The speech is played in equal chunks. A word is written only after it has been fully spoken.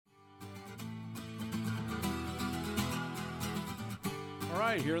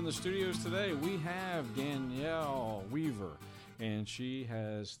right, here in the studios today, we have Danielle Weaver, and she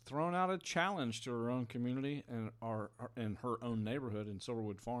has thrown out a challenge to her own community and in her own neighborhood in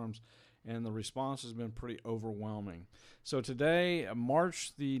Silverwood Farms, and the response has been pretty overwhelming. So today,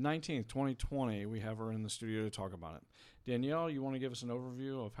 March the 19th, 2020, we have her in the studio to talk about it. Danielle, you want to give us an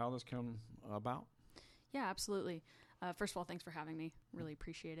overview of how this came about? Yeah, absolutely. First of all, thanks for having me. Really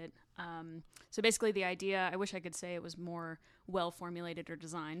appreciate it. So basically the idea, I wish I could say it was more well-formulated or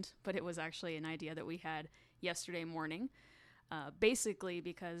designed, but it was actually an idea that we had yesterday morning. Basically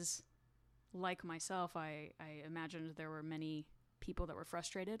because, like myself, I imagined there were many people that were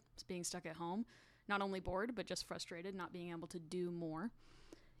frustrated being stuck at home, not only bored, but just frustrated, not being able to do more.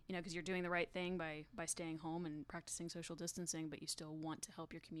 You know, because you're doing the right thing by staying home and practicing social distancing, but you still want to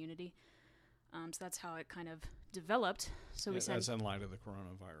help your community. So that's how it kind of developed. So that's in light of the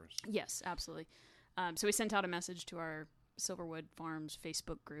coronavirus. Yes, absolutely. So we sent out a message to our Silverwood Farms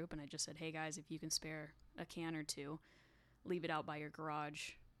Facebook group, and I just said, hey guys, if you can spare a can or two, leave it out by your garage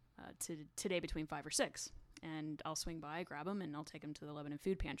today between 5 or 6. And I'll swing by, grab them, and I'll take them to the Lebanon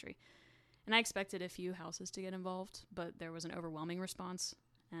Food Pantry. And I expected a few houses to get involved, but there was an overwhelming response,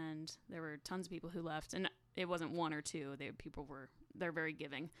 and there were tons of people who left. And it wasn't one or two. They're very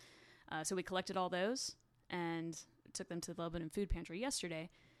giving. So we collected all those and took them to the Lebanon Food Pantry yesterday.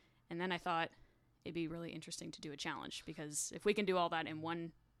 And then I thought it'd be really interesting to do a challenge, because if we can do all that in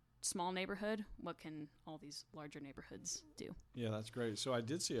one small neighborhood, what can all these larger neighborhoods do? Yeah, that's great. So I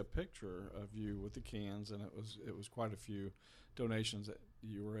did see a picture of you with the cans, and it was quite a few donations that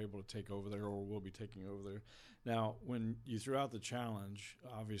you were able to take over there or will be taking over there. Now, when you threw out the challenge,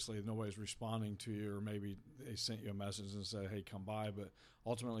 obviously nobody's responding to you, or maybe they sent you a message and said, hey, come by, but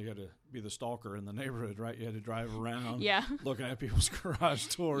ultimately you had to be the stalker in the neighborhood, right? You had to drive around looking at people's garage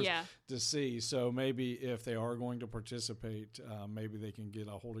doors to see. So maybe if they are going to participate, maybe they can get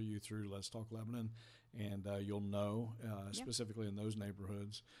a hold of you through Let's Talk Lebanon, and you'll know specifically in those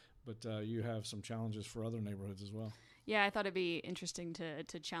neighborhoods. But you have some challenges for other neighborhoods as well. Yeah, I thought it'd be interesting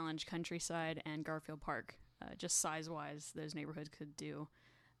to challenge Countryside and Garfield Park. Just size-wise, those neighborhoods could do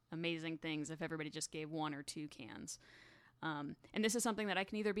amazing things if everybody just gave 1 or 2 cans. And this is something that I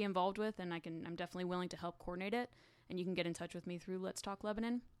can either be involved with, and I'm definitely willing to help coordinate it. And you can get in touch with me through Let's Talk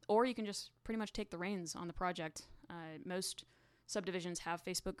Lebanon, or you can just pretty much take the reins on the project. Most subdivisions have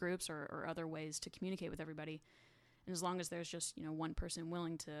Facebook groups or other ways to communicate with everybody. And as long as there's just, one person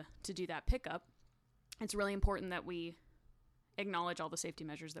willing to do that pickup, it's really important that we acknowledge all the safety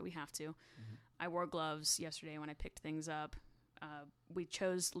measures that we have to. Mm-hmm. I wore gloves yesterday when I picked things up. We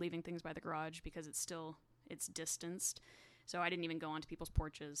chose leaving things by the garage because it's distanced. So I didn't even go onto people's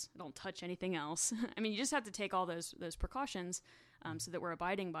porches. I don't touch anything else. I mean, you just have to take all those precautions so that we're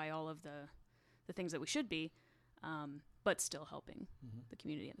abiding by all of the things that we should be. But still helping the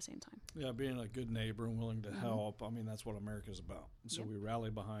community at the same time. Yeah, being a good neighbor and willing to help. I mean, that's what America's about. So we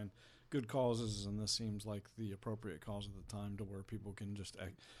rally behind good causes, and this seems like the appropriate cause at the time to where people can just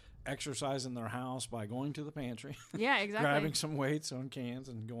exercise in their house by going to the pantry. Yeah, exactly. Grabbing some weights on cans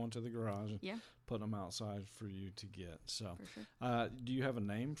and going to the garage and putting them outside for you to get. So for sure. Do you have a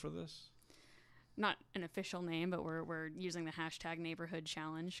name for this? Not an official name, but we're using the hashtag Neighborhood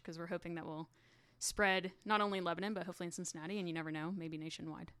Challenge because we're hoping that we'll spread not only in Lebanon, but hopefully in Cincinnati, and you never know, maybe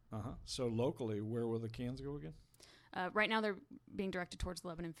nationwide. So locally, where will the cans go again? Right now, they're being directed towards the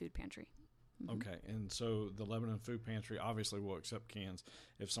Lebanon Food Pantry. Mm-hmm. Okay, and so the Lebanon Food Pantry obviously will accept cans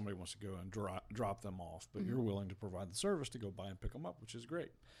if somebody wants to go and drop them off, but you're willing to provide the service to go by and pick them up, which is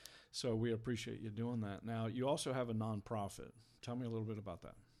great. So we appreciate you doing that. Now, you also have a nonprofit. Tell me a little bit about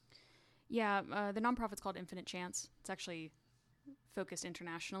that. Yeah, the nonprofit's called Infinite Chance. It's actually focused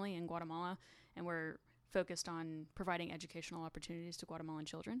internationally in Guatemala, and we're focused on providing educational opportunities to Guatemalan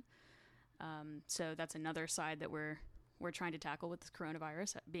children. So that's another side that we're trying to tackle with this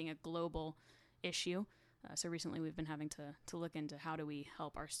coronavirus being a global issue. So recently we've been having to look into how do we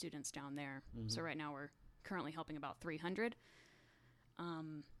help our students down there. So right now we're currently helping about 300.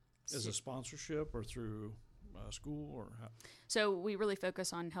 As a sponsorship or through school or how? So we really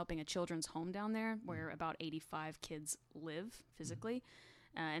focus on helping a children's home down there where about 85 kids live physically,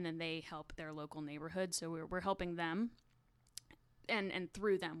 and then they help their local neighborhood. So we're helping them, and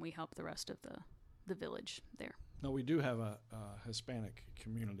through them we help the rest of the village there. Now, we do have a Hispanic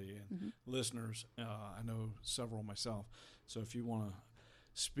community and listeners. I know several myself. So if you want to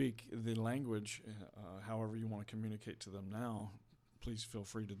speak the language, however you want to communicate to them now, please feel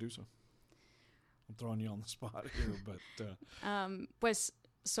free to do so. I'm throwing you on the spot here, but... Pues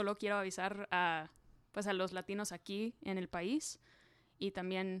solo quiero avisar a los latinos aquí en el país y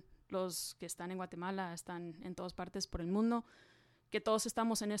también los que están en Guatemala, están en todas partes por el mundo, que todos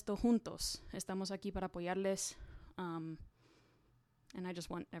estamos en esto juntos. Estamos aquí para apoyarles. And I just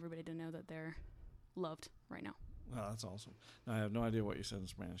want everybody to know that they're loved right now. Oh, that's awesome. Now, I have no idea what you said in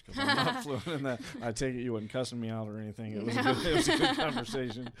Spanish because I'm not fluent in that. I take it you wasn't cussing me out or anything. It was, it was a good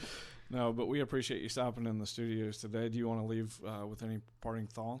conversation. No, but we appreciate you stopping in the studios today. Do you want to leave with any parting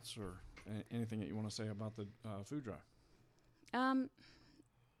thoughts or anything that you want to say about the food drive?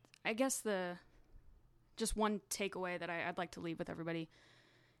 I guess just one takeaway that I'd like to leave with everybody,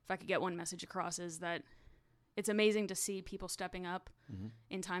 if I could get one message across, is that it's amazing to see people stepping up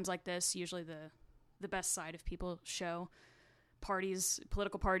in times like this. Usually the best side of people show.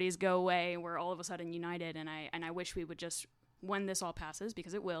 Political parties go away. We're all of a sudden united, and I wish we would just, when this all passes,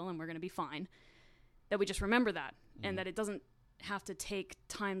 because it will, and we're going to be fine, that we just remember that, and that it doesn't have to take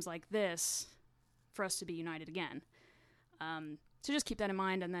times like this for us to be united again. So just keep that in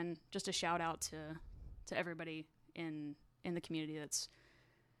mind, and then just a shout out to everybody in the community that's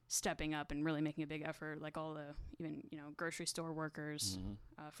stepping up and really making a big effort, like all the, even, grocery store workers,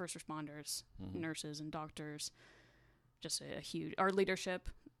 first responders, nurses and doctors. Just a huge, our leadership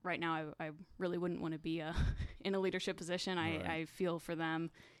right now, I really wouldn't want to be in a leadership position. Right. I feel for them.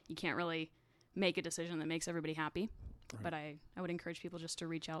 You can't really make a decision that makes everybody happy. Right. But I would encourage people just to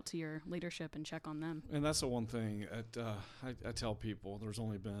reach out to your leadership and check on them. And that's the one thing I tell people. There's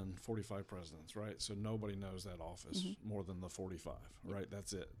only been 45 presidents, right? So nobody knows that office more than the 45, right?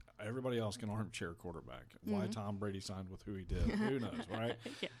 That's it. Everybody else can armchair quarterback. Why Tom Brady signed with who he did, who knows, right?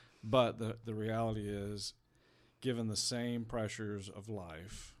 Yeah. But the reality is, given the same pressures of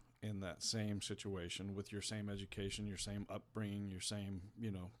life in that same situation, with your same education, your same upbringing, your same,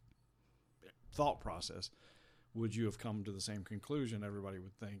 thought process, would you have come to the same conclusion? Everybody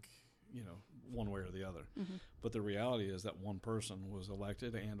would think, one way or the other. But the reality is that one person was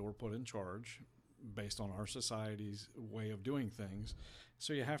elected and or put in charge based on our society's way of doing things.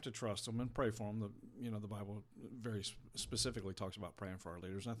 So you have to trust them and pray for them. The Bible very specifically talks about praying for our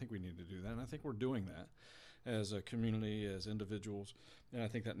leaders, and I think we need to do that. And I think we're doing that as a community, as individuals, and I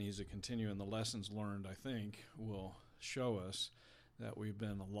think that needs to continue. And the lessons learned, I think, will show us that we've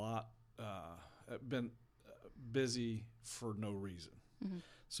been busy for no reason.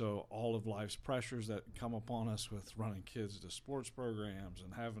 So all of life's pressures that come upon us with running kids to sports programs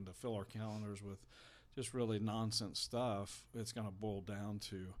and having to fill our calendars with just really nonsense stuff, it's going to boil down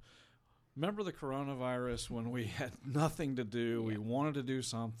to, remember the coronavirus when we had nothing to do, we wanted to do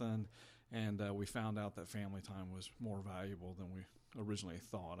something, and we found out that family time was more valuable than we originally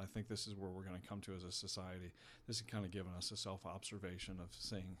thought. I think this is where we're going to come to as a society. This has kind of given us a self-observation of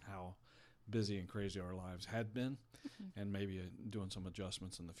seeing how busy and crazy our lives had been, and maybe doing some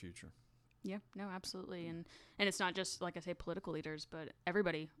adjustments in the future. Yeah, no, absolutely. And it's not just, like I say, political leaders, but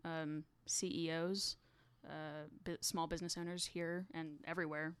everybody, CEOs, small business owners here and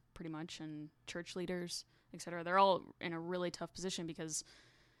everywhere pretty much, and church leaders, etc. They're all in a really tough position because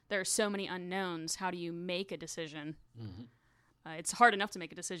there are so many unknowns. How do you make a decision? It's hard enough to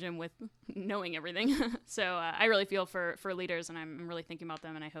make a decision with knowing everything. So I really feel for leaders, and I'm really thinking about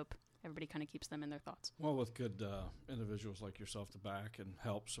them, and I hope everybody kind of keeps them in their thoughts. Well, with good individuals like yourself to back and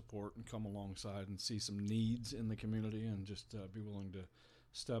help, support, and come alongside and see some needs in the community and just be willing to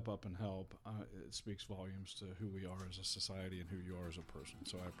step up and help, it speaks volumes to who we are as a society and who you are as a person.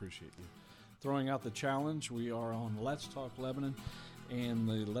 So I appreciate you throwing out the challenge. We are on Let's Talk Lebanon and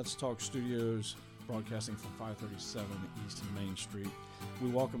the Let's Talk Studios, broadcasting from 537 East Main Street. We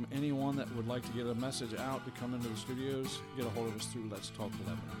welcome anyone that would like to get a message out to come into the studios. Get a hold of us through Let's Talk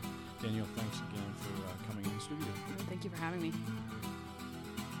Lebanon. Danielle, thanks again for coming in the studio. Thank you for having me.